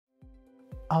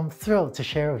I'm thrilled to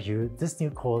share with you this new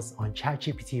course on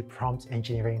ChatGPT Prompt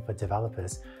Engineering for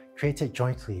developers, created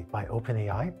jointly by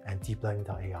OpenAI and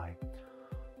DeepLearning.AI.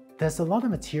 There's a lot of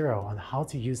material on how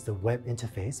to use the web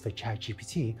interface for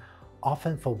ChatGPT,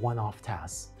 often for one-off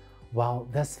tasks. While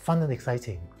that's fun and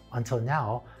exciting, until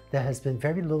now, there has been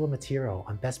very little material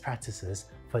on best practices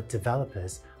for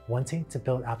developers wanting to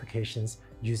build applications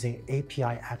using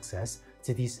API access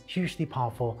to these hugely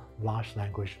powerful large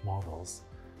language models.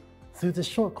 Through this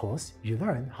short course, you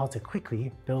learn how to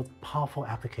quickly build powerful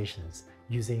applications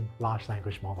using large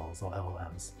language models, or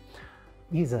LLMs.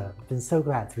 Isa, I've been so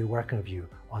glad to be working with you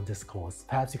on this course.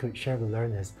 Perhaps you could share with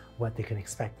learners what they can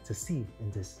expect to see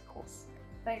in this course.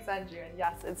 Thanks, Andrew, and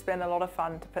yes, it's been a lot of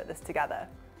fun to put this together.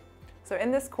 So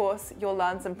in this course, you'll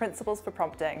learn some principles for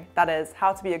prompting, that is,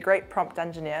 how to be a great prompt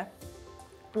engineer.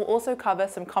 We'll also cover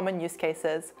some common use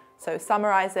cases, so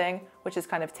summarizing, which is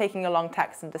kind of taking a long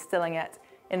text and distilling it,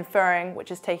 inferring,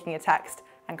 which is taking a text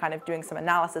and kind of doing some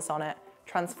analysis on it,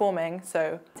 transforming,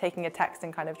 so taking a text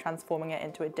and kind of transforming it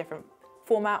into a different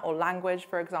format or language,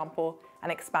 for example,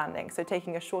 and expanding, so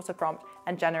taking a shorter prompt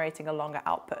and generating a longer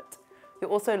output.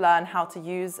 You'll also learn how to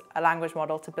use a language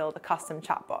model to build a custom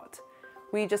chatbot.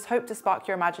 We just hope to spark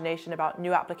your imagination about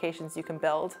new applications you can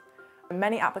build.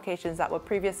 Many applications that were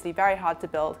previously very hard to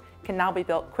build can now be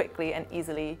built quickly and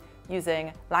easily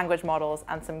using language models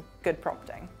and some good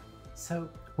prompting. So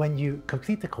when you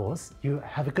complete the course, you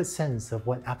have a good sense of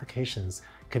what applications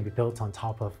can be built on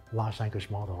top of large language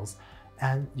models,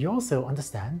 and you also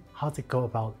understand how to go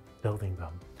about building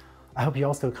them. I hope you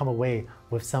also come away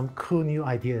with some cool new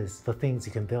ideas for things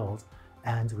you can build,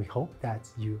 and we hope that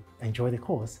you enjoy the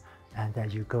course and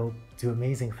that you go do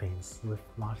amazing things with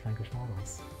large language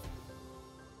models.